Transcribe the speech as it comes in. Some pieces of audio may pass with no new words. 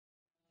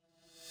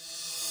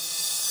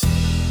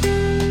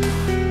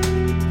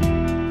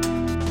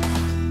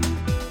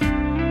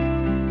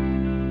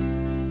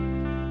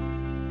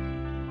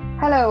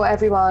Hello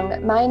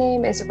everyone, my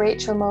name is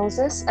Rachel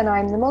Moses and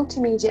I'm the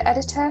Multimedia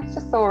Editor for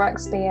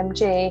Thorax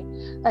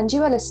BMJ, and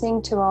you are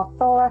listening to our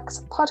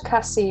Thorax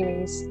podcast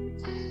series.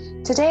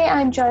 Today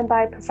I'm joined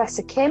by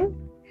Professor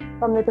Kim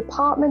from the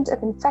Department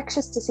of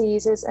Infectious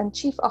Diseases and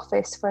Chief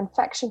Office for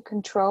Infection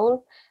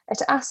Control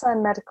at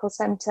Asan Medical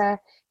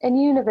Center in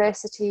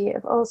University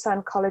of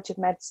Ulsan College of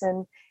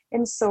Medicine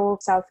in Seoul,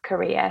 South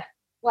Korea.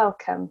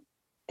 Welcome.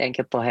 Thank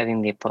you for having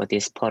me for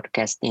this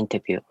podcast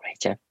interview,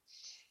 Rachel.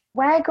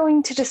 We're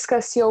going to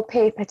discuss your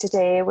paper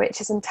today, which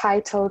is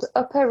entitled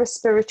Upper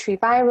Respiratory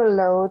Viral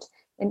Load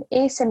in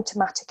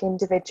Asymptomatic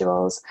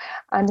Individuals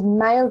and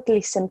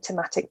Mildly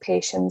Symptomatic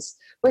Patients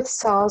with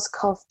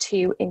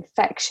SARS-CoV-2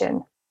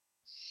 Infection.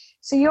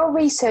 So your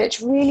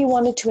research really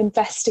wanted to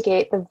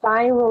investigate the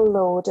viral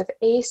load of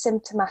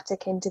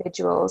asymptomatic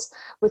individuals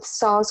with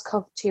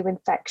SARS-CoV-2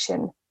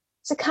 infection.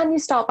 So can you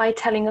start by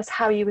telling us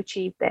how you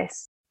achieved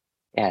this?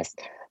 Yes.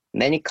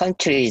 Many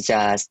countries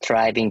are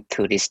striving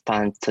to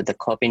respond to the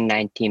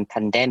COVID-19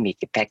 pandemic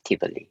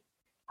effectively.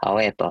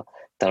 However,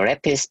 the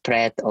rapid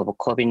spread of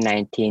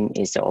COVID-19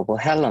 is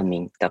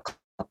overwhelming the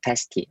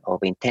capacity of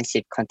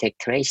intensive contact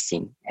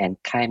tracing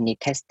and timely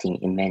testing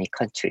in many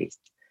countries.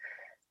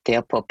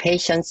 Therefore,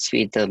 patients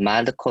with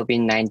mild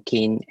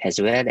COVID-19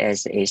 as well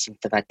as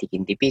asymptomatic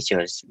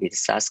individuals with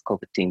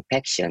SARS-CoV-2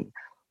 infection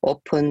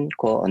often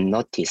go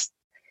unnoticed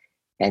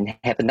and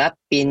have not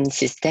been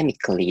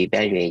systemically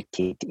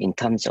evaluated in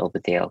terms of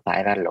their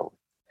viral load.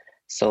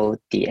 So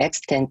the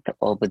extent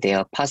of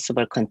their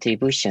possible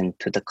contribution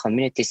to the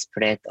community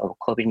spread of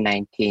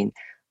COVID-19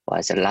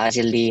 was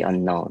largely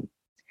unknown.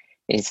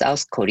 In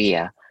South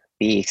Korea,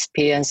 we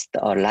experienced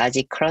a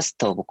large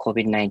cluster of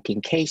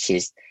COVID-19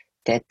 cases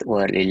that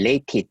were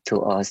related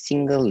to a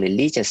single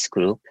religious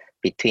group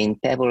between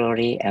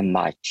February and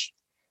March.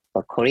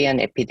 The Korean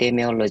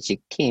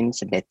epidemiology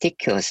teams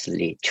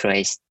meticulously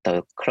traced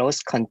the close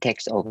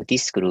contacts of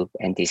this group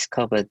and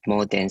discovered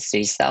more than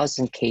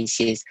 3,000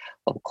 cases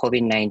of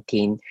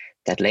COVID-19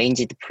 that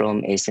ranged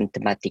from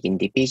asymptomatic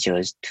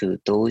individuals to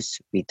those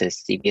with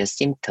severe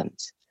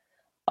symptoms.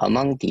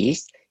 Among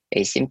these,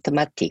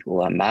 asymptomatic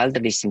or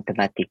mildly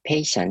symptomatic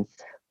patients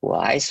were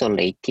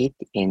isolated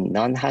in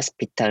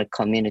non-hospital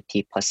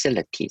community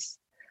facilities.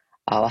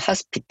 Our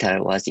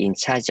hospital was in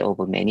charge of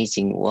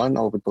managing one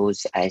of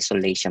those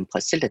isolation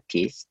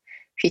facilities,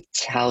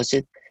 which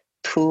housed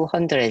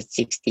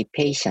 260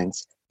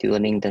 patients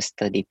during the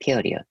study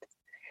period.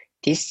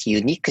 This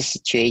unique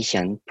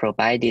situation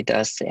provided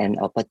us an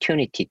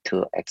opportunity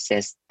to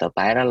assess the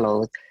viral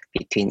load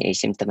between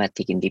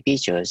asymptomatic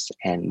individuals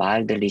and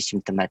mildly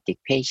symptomatic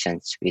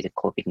patients with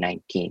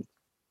COVID-19.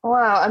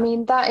 Wow, I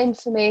mean, that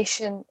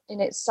information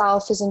in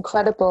itself is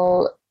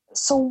incredible.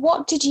 So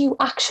what did you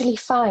actually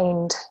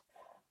find?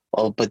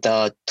 Of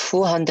the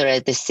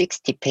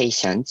 260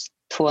 patients,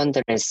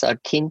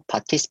 213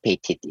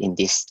 participated in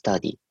this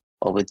study.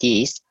 Of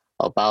these,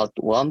 about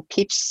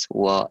 1/5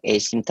 were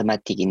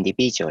asymptomatic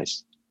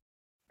individuals.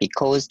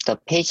 Because the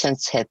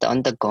patients had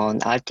undergone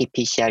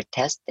RT-PCR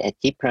tests at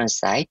different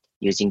sites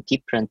using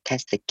different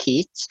test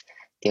kits,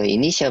 their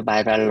initial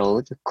viral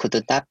load could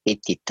not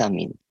be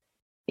determined.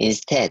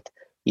 Instead,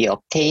 we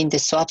obtained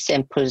swab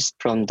samples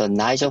from the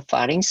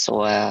nasopharynx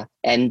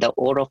and the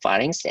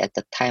oropharynx at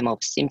the time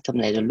of symptom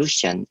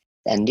resolution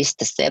at least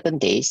 7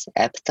 days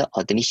after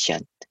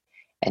admission,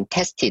 and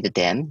tested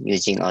them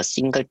using a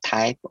single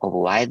type of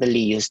widely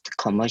used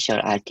commercial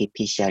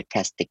RT-PCR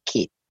test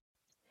kit.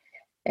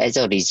 As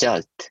a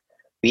result,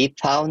 we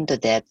found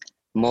that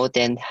more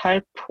than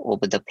half of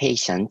the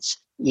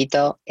patients,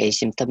 either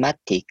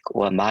asymptomatic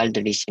or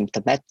mildly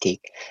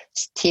symptomatic,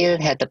 still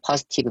had a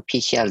positive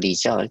PCR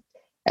result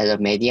at a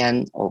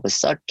median of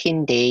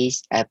 13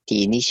 days after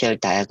the initial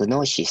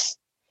diagnosis.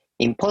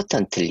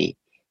 Importantly,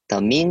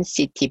 the mean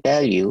CT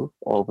value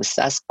of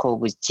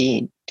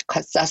SARS-CoV-2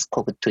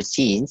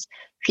 genes,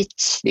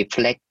 which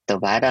reflect the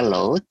viral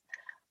load,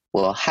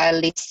 were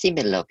highly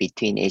similar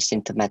between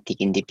asymptomatic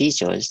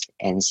individuals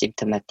and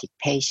symptomatic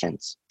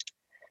patients.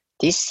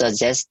 This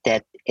suggests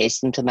that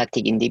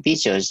asymptomatic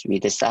individuals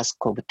with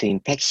SARS-CoV-2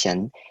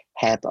 infection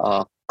have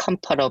a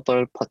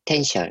comparable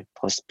potential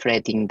for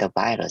spreading the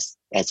virus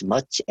as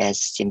much as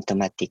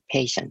symptomatic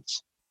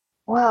patients.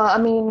 Well, I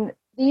mean,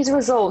 these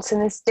results and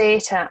this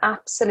data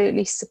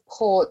absolutely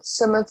support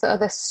some of the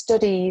other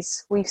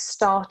studies we've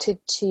started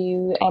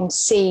to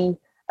see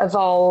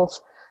evolve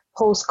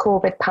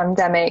post-COVID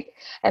pandemic,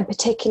 and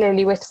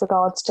particularly with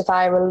regards to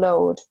viral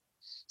load.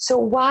 So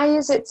why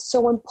is it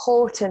so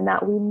important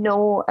that we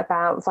know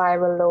about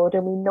viral load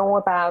and we know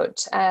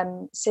about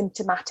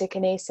symptomatic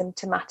and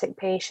asymptomatic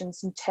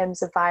patients in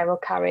terms of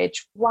viral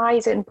carriage? Why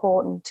is it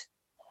important?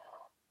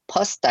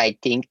 First, I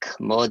think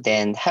more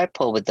than half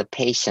of the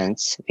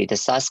patients with the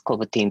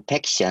SARS-CoV-2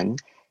 infection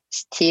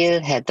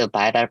still had the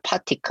viral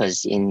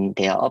particles in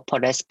their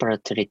upper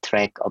respiratory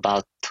tract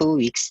about 2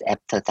 weeks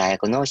after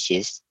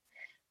diagnosis,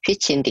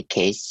 which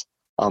indicates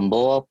a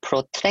more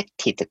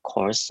protracted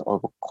course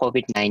of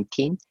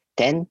COVID-19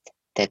 than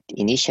that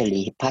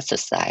initially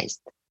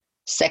hypothesized.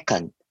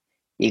 Second,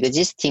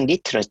 existing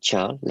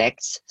literature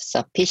lacks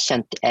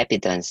sufficient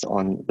evidence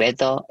on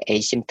whether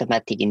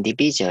asymptomatic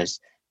individuals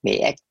may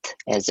act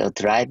as a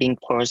driving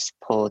force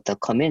for the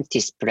community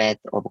spread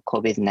of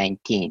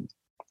COVID-19.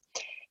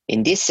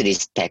 In this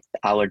respect,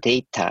 our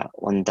data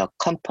on the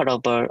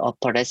comparable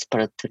upper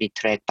respiratory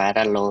tract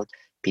viral load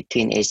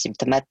between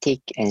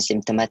asymptomatic and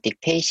symptomatic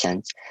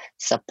patients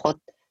support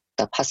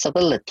the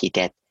possibility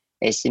that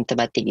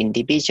asymptomatic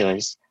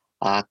individuals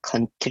are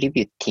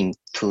contributing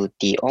to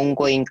the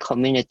ongoing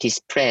community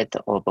spread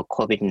of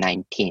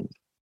COVID-19.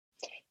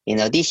 In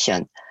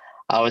addition,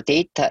 our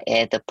data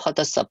add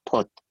further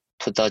support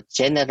to the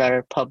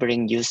general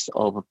public use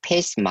of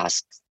face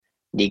masks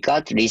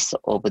regardless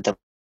of the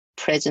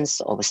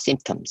presence of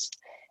symptoms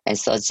and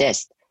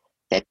suggest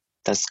that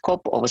the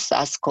scope of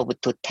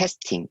SARS-CoV-2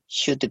 testing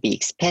should be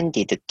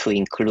expanded to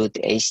include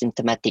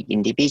asymptomatic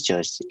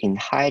individuals in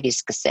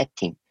high-risk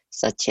settings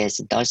such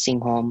as nursing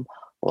home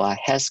or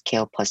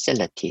healthcare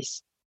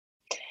facilities.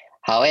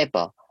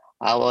 However,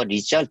 our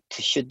result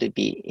should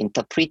be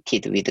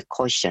interpreted with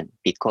caution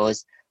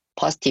because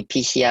positive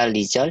PCR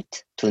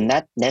results do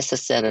not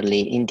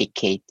necessarily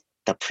indicate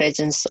the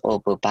presence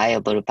of a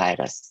viable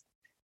virus.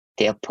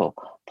 Therefore,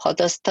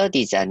 further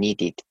studies are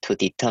needed to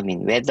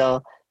determine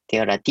whether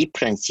there are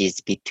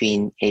differences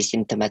between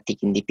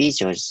asymptomatic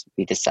individuals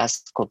with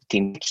SARS-CoV-2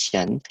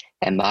 infection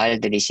and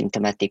mildly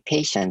symptomatic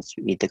patients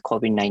with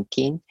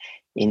COVID-19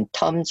 in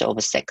terms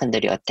of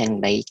secondary attack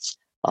rates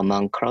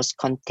among close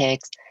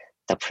contacts,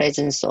 the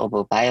presence of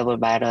a viable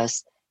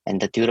virus,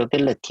 and the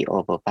durability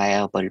of a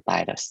viable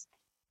virus.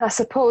 I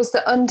suppose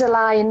the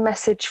underlying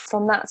message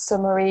from that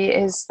summary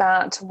is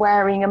that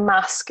wearing a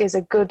mask is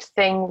a good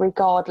thing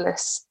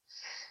regardless.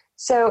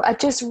 So I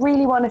just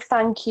really want to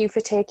thank you for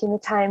taking the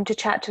time to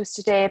chat to us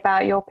today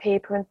about your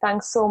paper, and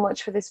thanks so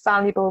much for this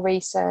valuable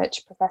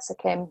research, Professor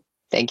Kim.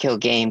 Thank you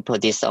again for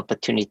this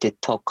opportunity to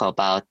talk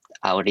about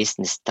our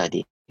recent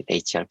study,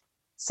 Rachel.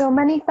 So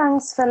many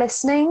thanks for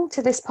listening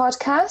to this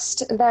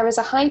podcast. There is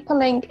a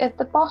hyperlink at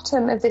the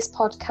bottom of this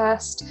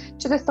podcast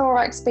to the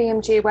Thorax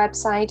BMJ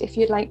website if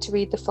you'd like to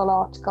read the full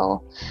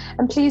article.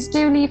 And please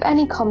do leave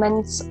any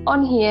comments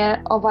on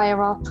here or via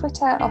our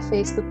Twitter or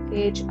Facebook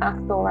page at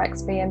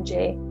Thorax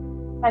BMJ.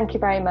 Thank you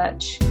very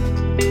much.